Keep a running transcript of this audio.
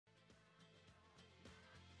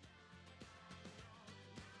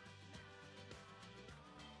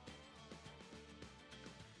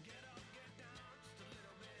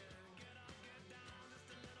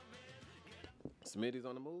Smitty's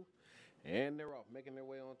on the move. And they're off, making their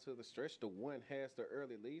way onto the stretch. The one has the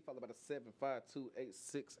early lead, followed by the 7, 5, 2, 8,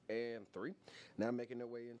 6, and 3. Now making their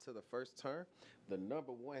way into the first turn. The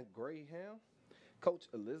number one Greyhound, Coach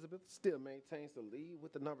Elizabeth, still maintains the lead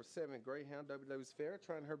with the number 7 Greyhound, WW's Fair,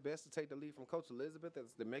 trying her best to take the lead from Coach Elizabeth as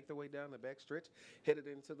they make their way down the back stretch, headed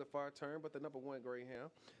into the far turn. But the number one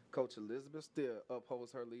Greyhound, Coach Elizabeth, still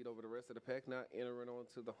upholds her lead over the rest of the pack, now entering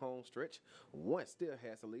onto the home stretch. One still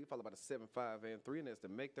has the lead, followed by the 7, 5, and 3. And as they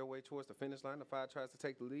make their way towards the finish line, the 5 tries to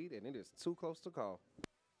take the lead, and it is too close to call.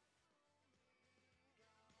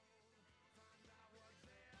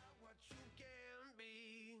 What you can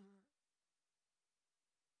be.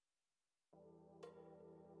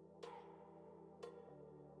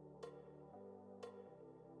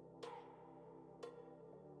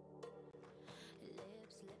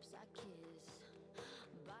 Lips I kiss,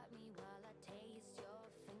 bite me